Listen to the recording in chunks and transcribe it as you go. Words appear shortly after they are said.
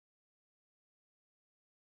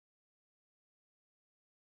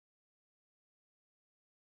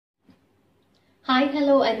Hi,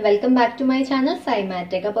 hello and welcome back to my channel Sci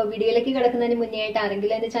Tech. അപ്പോൾ വീഡിയോയിലേക്ക് കിടക്കുന്നതിന് മുന്നേ ആയിട്ട്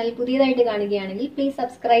ആരെങ്കിലും എൻ്റെ ചാനൽ പുതിയതായിട്ട് കാണുകയാണെങ്കിൽ please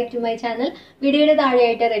subscribe to my channel. വീഡിയോയുടെ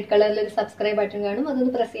താഴെയായിട്ട് റെഡ് കളറിൽ ഒരു സബ്സ്ക്രൈബ് ബട്ടൺ കാണും,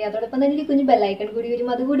 അതൊന്ന് പ്രസ് ചെയ്യാത്തോടൊപ്പം തന്നെ ഒരു കുഞ്ഞു ബെല്ലൈക്കൺ കൂടി വരും,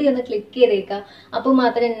 അതുകൂടി ഒന്ന് ക്ലിക്ക് ചെയ്തേക്കുക. അപ്പോൾ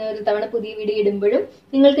മാത്രമേ ഞാൻ ഒരു തവണ പുതിയ വീഡിയോ ഇടുമ്പോഴും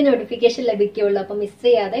നിങ്ങൾക്ക് നോട്ടിഫിക്കേഷൻ ലഭിക്കുകയുള്ളൂ. അപ്പോൾ മിസ്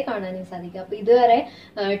ചെയ്യാതെ കാണാനും സാധിക്കും. അപ്പോൾ ഇതുവരെ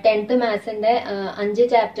 10th മാത്സിന്റെ 5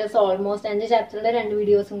 ചാപ്റ്റേഴ്സ് ഓൾമോസ്റ്റ് 5 ചാപ്റ്ററുടെ 2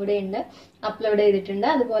 വീഡിയോസും കൂടെ ഉണ്ട് അപ്ലോഡ് ചെയ്തിട്ടുണ്ട്.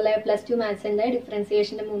 അതുപോലെ +2 മാത്സിന്റെ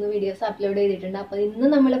ഡിഫറൻസിയേഷന്റെ 3 വീഡിയോസ് അപ്ലോഡ് ചെയ്തിട്ടുണ്ട്. അപ്പോൾ ഇന്ന്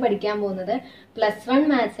നമ്മൾ പഠിക്കാൻ പോകുന്നത് +1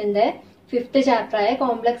 മാത്സിന്റെ 5th ചാപ്റ്റർ ആയ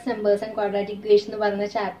complex numbers and quadratic equation എന്ന് പറയുന്ന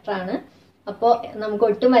ചാപ്റ്റർ ആണ്. അപ്പോൾ നമുക്ക്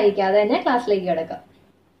ഒട്ടും വൈകാതെ തന്നെ ക്ലാസ്സിലേക്ക് കിടക്കാം.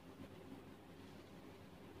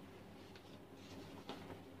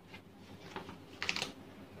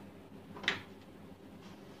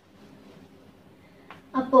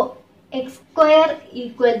 അപ്പോ x²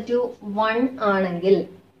 = 1 ആണെങ്കിൽ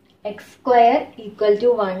x² =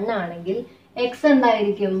 1 ആണെങ്കിൽ x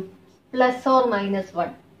എന്തായിരിക്കും? +or-1.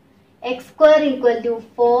 x² =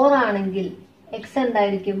 4 ആണെങ്കിൽ x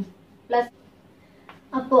എന്തായിരിക്കും?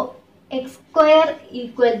 അപ്പോ x² =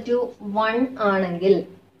 1 ആണെങ്കിൽ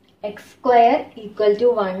x² =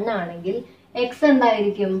 1 ആണെങ്കിൽ x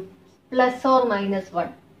എന്തായിരിക്കും? +or-1.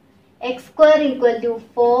 x² =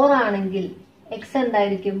 4 ആണെങ്കിൽ x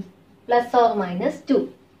എന്തായിരിക്കും? +or-2.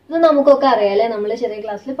 ഇത് നമുക്കൊക്കെ അറിയാലേ, നമ്മൾ ചെറിയ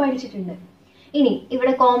ക്ലാസ്സിൽ പഠിച്ചിട്ടുണ്ട്. ഇനി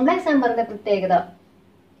ഇവിടെ കോംപ്ലക്സ് നമ്പറിന്റെ പ്രത്യേകത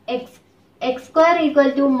x² =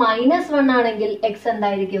 -1 ആണെങ്കിൽ x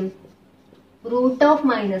എന്തായിരിക്കും?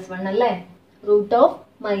 √(-1) അല്ലേ?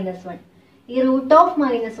 √(-1). ഈ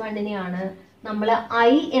 √(-1)നെയാണ് നമ്മൾ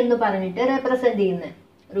i എന്ന് പറഞ്ഞിട്ട് റെപ്രസെന്റ് ചെയ്യുന്നത്.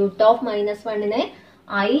 √(-1)നെ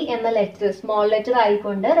i എന്ന ലെറ്റർ, സ്മോൾ ലെറ്റർ i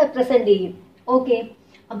കൊണ്ട് റെപ്രസെന്റ് ചെയ്യും. ഓക്കെ,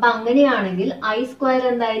 അപ്പൊ അങ്ങനെയാണെങ്കിൽ i²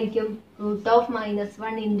 എന്തായിരിക്കും? √(-1) ×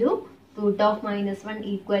 √(-1)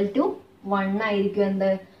 = 1 ആയിരിക്കും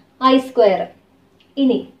എന്ത്? i².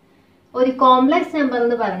 ഇനി ഒരു കോംപ്ലക്സ് നമ്പർ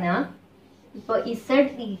എന്ന് പറഞ്ഞാൽ ഇപ്പൊ z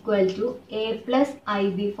 =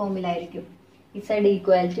 a+ib ഫോമിലായിരിക്കും. z =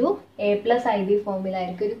 a+ib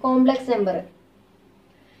ഫോമിലായിരിക്കും ഒരു കോംപ്ലക്സ് നമ്പർ.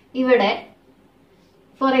 ഇവിടെ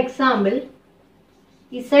ഫോർ എക്സാമ്പിൾ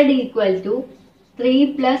z =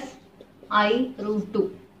 3+i√2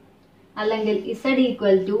 അല്ലെങ്കിൽ z =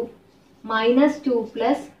 -2 +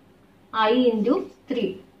 i × 3.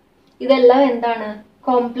 ഇതെല്ലാം എന്താണ്?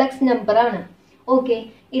 കോംപ്ലക്സ് നമ്പർ ആണ്. ഓക്കെ,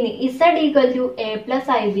 ഇനി z = a+ib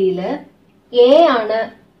യില് a ആണ്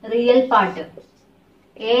റിയൽ പാർട്ട്.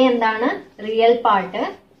 a എന്താണ്? Real part.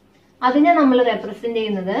 അതിനെ നമ്മൾ റെപ്രസെന്റ്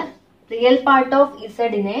ചെയ്യുന്നത് റിയൽ പാർട്ട് ഓഫ്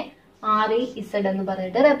z-നെ REZ എന്ന്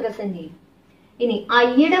പറഞ്ഞിട്ട് റെപ്രസെന്റ് ചെയ്യും. ഇനി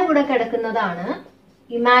ഐയുടെ കൂടെ കിടക്കുന്നതാണ്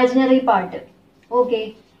imaginary part. Okay,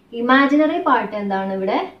 imaginary part എന്താണ്?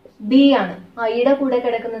 ഇവിടെ b ആണ്. ഐയുടെ കൂടെ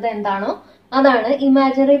കിടക്കുന്നത് എന്താണോ അതാണ്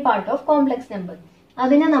imaginary part of complex number.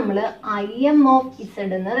 അതിനെ നമ്മൾ im of z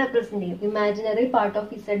എന്ന് റെപ്രസെന്റ് ചെയ്യും. Imaginary part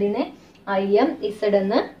of z-നെ im z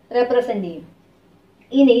എന്ന് റെപ്രസെന്റ് ചെയ്യും.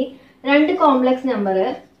 ഇനി രണ്ട് complex number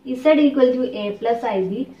z =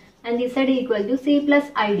 a+ib and z =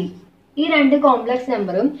 c+id. ഈ രണ്ട് കോംപ്ലക്സ്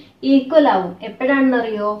നമ്പറും ഈക്വൽ ആവും.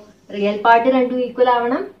 എപ്പോഴാണെന്നറിയോ? റിയൽ പാർട്ട് രണ്ടും ഈക്വൽ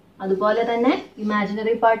ആവണം, അതുപോലെ തന്നെ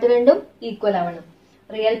ഇമാജിനറി പാർട്ട് രണ്ടും ഈക്വൽ ആവണം.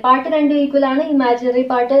 റിയൽ പാർട്ട് രണ്ടും ഈക്വൽ ആണ്, ഇമാജിനറി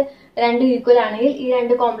പാർട്ട് രണ്ടും ഈക്വൽ ആണെങ്കിൽ ഈ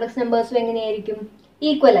രണ്ട് കോംപ്ലക്സ് നമ്പേഴ്സും എങ്ങനെയായിരിക്കും?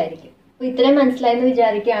 ഈക്വൽ ആയിരിക്കും. അപ്പൊ ഇത്രയും മനസ്സിലായെന്ന്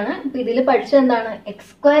വിചാരിക്കുകയാണ്. അപ്പൊ ഇതിൽ പഠിച്ചത് എന്താണ്? x²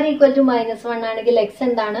 = -1 ആണെങ്കിൽ x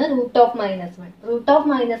എന്താണ്? √(-1).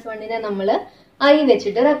 √(-1)നെ നമ്മൾ i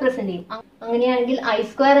വെച്ചിട്ട് റെപ്രസെന്റ് ചെയ്യും. അങ്ങനെയാണെങ്കിൽ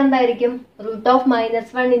i² എന്തായിരിക്കും? √(-1 ×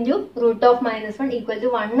 √(-1 =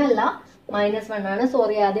 1 അല്ല, -1 ആണ്.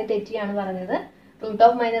 സോറി, ആദ്യം തെറ്റിയാണ് പറഞ്ഞത്.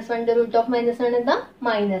 √(-1 × √(-1) എന്താ?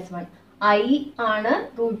 -1. i ആണ്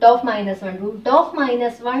 √(-1).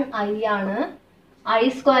 √(-1) i ആണ്.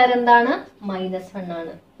 i² എന്താണ്? -1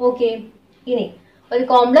 ആണ്. ഓക്കെ, ഇനി ഒരു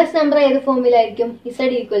കോംപ്ലക്സ് നമ്പർ ഏത് ഫോമിലായിരിക്കും? z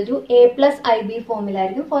 = a+ib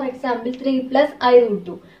ഫോമിലായിരിക്കും. For example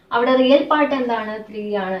 3+i√2. അവിടെ റിയൽ പാർട്ട് എന്താണ്?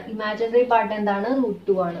 3 ആണ്. ഇമാജിനറി പാർട്ട് എന്താണ്?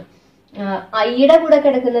 √2 ആണ്. ഐയുടെ കൂടെ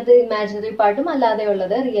കിടക്കുന്നത് ഇമാജിനറി പാർട്ടും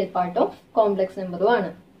അല്ലാതെയുള്ളത് റിയൽ പാർട്ട് ഓഫ് കോംപ്ലക്സ് നമ്പറും ആണ്.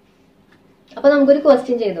 അപ്പൊ നമുക്കൊരു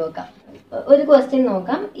ക്വസ്റ്റ്യൻ ചെയ്ത് നോക്കാം. ഒരു ക്വസ്റ്റ്യൻ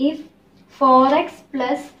നോക്കാം. If 4x +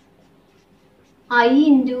 i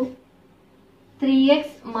 × 3x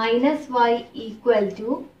 - y =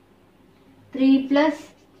 3 +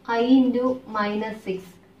 i × -6,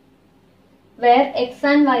 where x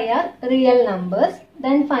and y are real numbers,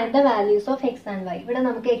 then find the values of x and y. ഇവിടെ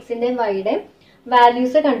നമുക്ക് x-ന്റെയും y-യുടെയും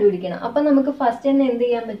വാല്യൂസ് കണ്ടുപിടിക്കണം. അപ്പൊ നമുക്ക് ഫസ്റ്റ് തന്നെ എന്ത്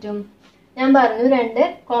ചെയ്യാൻ പറ്റും? ഞാൻ പറഞ്ഞു, രണ്ട്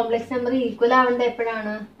കോംപ്ലക്സ് നമ്പർ ഈക്വൽ ആവേണ്ട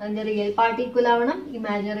എപ്പോഴാണ്? അതിന്റെ റിയൽ പാർട്ട് ഈക്വൽ ആവണം,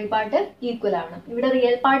 ഇമാജിനറി പാർട്ട് ഈക്വൽ ആവണം. ഇവിടെ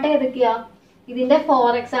റിയൽ പാർട്ട് ഏതൊക്കെയാ? ഇതിന്റെ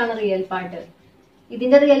 4x ആണ് റിയൽ പാർട്ട്.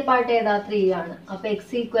 ഇതിന്റെ റിയൽ പാർട്ട് ഏതാ? 3 ആണ്. അപ്പൊ x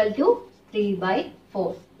 =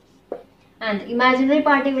 3/4. ആൻഡ് ഇമാജിനറി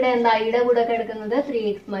പാർട്ട് ഇവിടെ എന്താ ഐയുടെ കൂടെ കിടക്കുന്നത്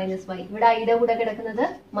 3x minus y. ഇവിടെ ഐയുടെ കൂടെ കിടക്കുന്നത്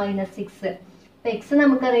 -6. അപ്പൊ എക്സ്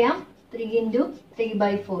നമുക്കറിയാം 3 into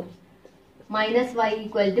 3/4 minus y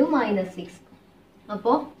equal to -6.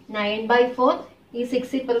 അപ്പോൾ 9/4 ഈ 6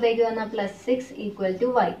 ഇപ്പുറത്തേക്ക് വന്ന +6 equal to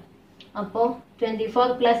y. അപ്പോൾ 24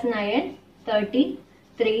 + 9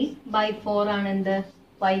 33/4 ആണ് എന്ത്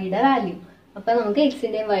വൈയുടെ വാല്യൂ. അപ്പൊ നമുക്ക്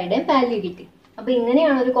എക്സിന്റെയും വൈയുടെയും വാല്യൂ കിട്ടി. അപ്പൊ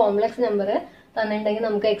ഇങ്ങനെയാണ് ഒരു കോംപ്ലക്സ് നമ്പർ തന്നിട്ടുണ്ടെങ്കിൽ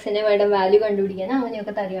നമുക്ക് എക്സിന്റെ വൈയുടെ വാല്യൂ കണ്ടുപിടിക്കാൻ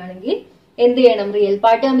അങ്ങനെയൊക്കെ തരികയാണെങ്കിൽ എന്ത് ചെയ്യണം? റിയൽ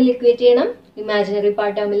പാർട്ട് തമ്മിൽ ഇക്വേറ്റ് ചെയ്യണം, ഇമാജിനറി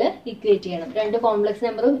പാർട്ട് തമ്മിൽ ഇക്വേറ്റ് ചെയ്യണം. രണ്ട് കോംപ്ലക്സ്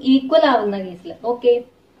നമ്പറും ഈക്വൽ ആവുന്ന കേസിൽ. ഓക്കെ,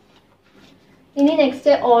 ഇനി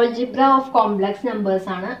next algebra of complex numbers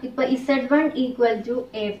ആണ്. ഇപ്പൊ Z1 equal to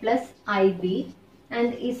a plus ib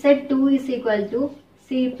and Z2 is equal to c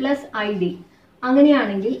plus id.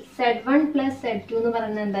 അങ്ങനെയാണെങ്കിൽ Z1 plus Z2 എന്ന്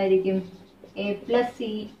പറയുന്നത് എന്തായിരിക്കും? a plus c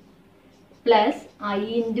plus i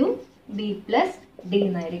into b plus d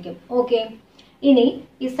എന്നായിരിക്കും. Okay, ഇനി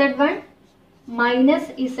Z1 minus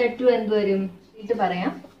Z2 എന്ത് വരും? ഇത്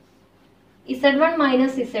പറയാം. Z1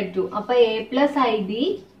 minus Z2 അപ്പൊ a plus ib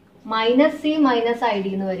minus c minus id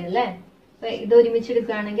എന്ന് വരും അല്ലേ? അപ്പൊ ഇത്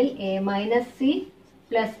ഒരുമിച്ചെടുക്കുകയാണെങ്കിൽ a minus c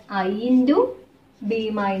plus i into b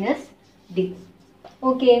minus d.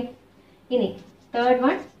 Okay, ഇനി third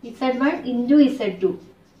one Z1 into Z2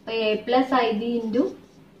 അപ്പൊ a plus ib into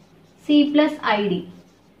c plus id.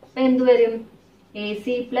 അപ്പൊ എന്ത് വരും? ac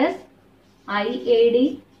plus iad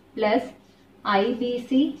plus ibc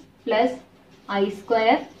plus i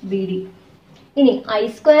square bd. ഇനി i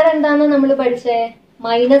square എന്താണെന്ന് നമ്മൾ പഠിച്ചേ?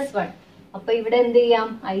 -1. അപ്പൊ ഇവിടെ എന്ത് ചെയ്യാം?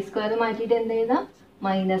 i square മാറ്റിയിട്ട് എന്ത് ചെയ്താം?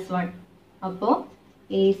 -1. അപ്പോ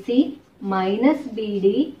ac minus bd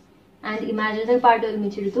and imaginary part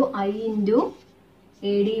ഒരുമിച്ചെടുത്തു i into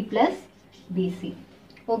ad plus bc.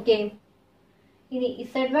 Okay, ഇനി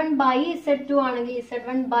Z1 by Z2 ആണെങ്കിൽ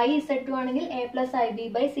a plus ib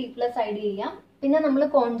by c plus id ചെയ്യാം. പിന്നെ നമ്മൾ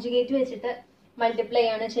കോൺജുഗേറ്റ് വെച്ചിട്ട് മൾട്ടിപ്ലൈ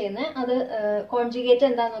ആണ് ചെയ്യുന്നത്. അത് കോൺജുഗേറ്റ്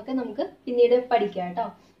എന്താന്നൊക്കെ നമുക്ക് പിന്നീട് പഠിക്കാം കേട്ടോ.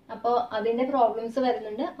 അപ്പോൾ അതിന്റെ പ്രോബ്ലംസ്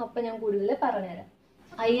വരുന്നുണ്ട്. അപ്പൊ ഞാൻ കൂടുതൽ പറഞ്ഞുതരാം.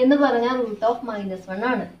 i എന്ന് പറഞ്ഞാൽ √(-1)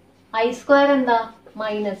 ആണ്. i സ്ക്വയർ എന്താ?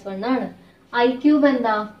 -1 ആണ്. i ക്യൂബ്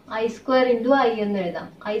എന്താ? i സ്ക്വയർ ഇൻറ്റു i എന്ന് എഴുതാം.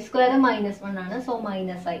 i സ്ക്വയർ -1 ആണ്, so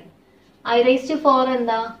 -i. i raised to 4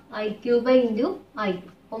 എന്താ? i cube into i.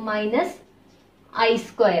 അപ്പൊ -i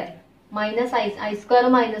സ്ക്വയർ i സ്ക്വയർ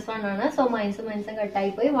 -1 ആണ്, സോ മൈനസും കട്ടായി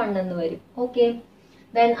പോയി 1 എന്ന് വരും. Okay,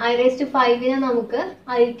 then i raised to 5 നമുക്ക്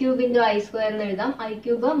i cube into i square എന്ന് എഴുതാം. i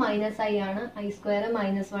ക്യൂബ് -i ആണ്, i സ്ക്വയർ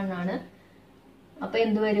 -1 ആണ്. അപ്പൊ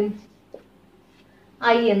എന്ത് വരും?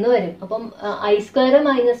 i എന്ന് വരും. അപ്പം i square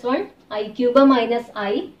 -1, i cube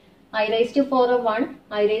 -i, i raised to 4 1,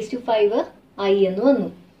 i raised to 5 i എന്ന് വന്നു.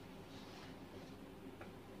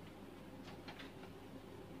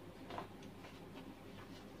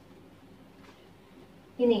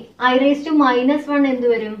 ഇനി i raised to -1 എന്ത്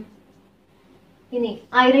വരും?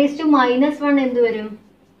 i raised to -1 എന്ത് വരും?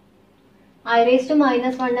 i raised to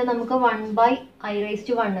 -1 നമുക്ക് 1/i raised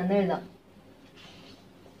to 1 എന്ന് എഴുതാം.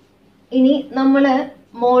 ഇനി നമ്മള്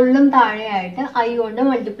മുകളിലും താഴെയായിട്ട് i കൊണ്ട്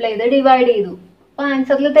മൾട്ടിപ്ലൈ ചെയ്ത് ഡിവൈഡ് ചെയ്തു. അപ്പൊ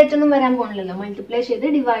ആൻസറിൽ തെറ്റൊന്നും വരാൻ പോണില്ലല്ലോ. മൾട്ടിപ്ലൈ ചെയ്ത്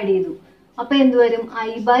ഡിവൈഡ് ചെയ്തു. അപ്പൊ എന്ത് വരും?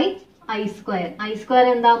 i/i square. i സ്ക്വയർ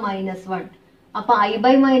എന്താ? -1. അപ്പൊ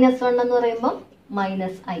i/-1 എന്ന് പറയുമ്പോൾ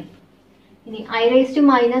 -i. ഇനി i raised to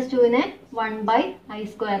 -2 1/i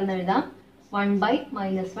square എന്ന് എഴുതാം. 1/-1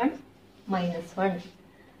 -1.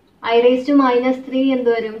 i raised to -3 എന്ത്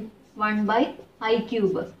വരും? 1/i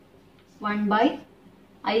cube.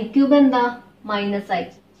 1/i ക്യൂബ് എന്താ? -i.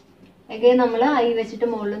 അഗൈൻ നമ്മൾ i വെച്ചിട്ട്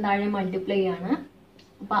മുകളിലും താഴെ മൾട്ടിപ്ലൈ ചെയ്യാണ്.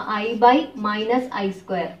 അപ്പൊ i/-i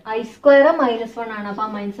സ്ക്വയർ. i സ്ക്വയർ -1 ആണ്. അപ്പൊ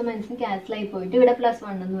മൈനസും ക്യാൻസൽ ആയി പോയിട്ട് ഇവിടെ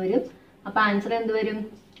 +1 എന്ന് വരും. അപ്പൊ ആൻസർ എന്ത് വരും?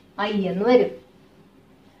 i എന്ന് വരും.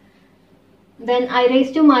 Then i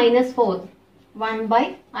raised to -4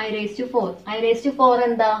 1/i raised to 4. i raised to 4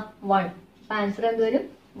 എന്താ? 1. അപ്പൊ ആൻസർ എന്ത് വരും?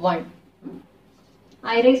 1.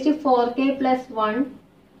 i raised to 4k plus 1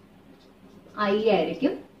 i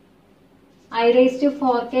ആയിരിക്കും. i raised to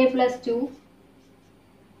 4k plus 2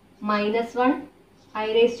 -1. i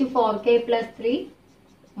raised to 4k plus 3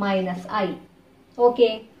 -i. Okay,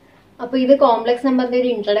 അപ്പൊ ഇത് കോംപ്ലക്സ് നമ്പറിന്റെ ഒരു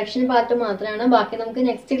ഇൻട്രൊഡക്ഷൻ പാർട്ട് മാത്രമാണ്. ബാക്കി നമുക്ക്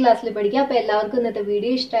നെക്സ്റ്റ് ക്ലാസ്സിൽ പഠിക്കാം. അപ്പൊ എല്ലാവർക്കും ഇന്നത്തെ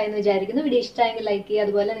വീഡിയോ ഇഷ്ടമായെന്ന് വിചാരിക്കുന്നു. വീഡിയോ ഇഷ്ടമായെങ്കിൽ ലൈക്ക് ചെയ്യുക.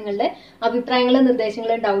 അതുപോലെ നിങ്ങളുടെ അഭിപ്രായങ്ങളും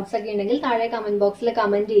നിർദ്ദേശങ്ങളും ഡൗട്ട്സ് ഒക്കെ ഉണ്ടെങ്കിൽ താഴെ കമന്റ് ബോക്സിൽ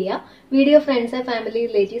കമന്റ് ചെയ്യുക. Video friends, family,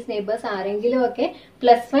 relatives, neighbours ആരെങ്കിലും ഒക്കെ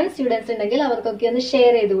 +1 സ്റ്റുഡൻസ് ഉണ്ടെങ്കിൽ അവർക്കൊക്കെ ഒന്ന്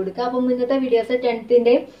ഷെയർ ചെയ്ത് കൊടുക്കുക. അപ്പൊ മുന്നത്തെ വീഡിയോസ്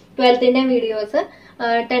 10th-ന്റെയും 12th-ന്റെയും വീഡിയോസ്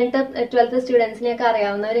 10th 12th സ്റ്റുഡൻസിനെയൊക്കെ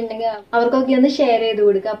അറിയാവുന്നവരുണ്ടെങ്കിൽ അവർക്കൊക്കെ ഒന്ന് ഷെയർ ചെയ്ത്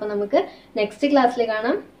കൊടുക്കുക. അപ്പൊ നമുക്ക് നെക്സ്റ്റ് ക്ലാസ്സിൽ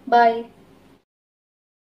കാണാം. ബൈ.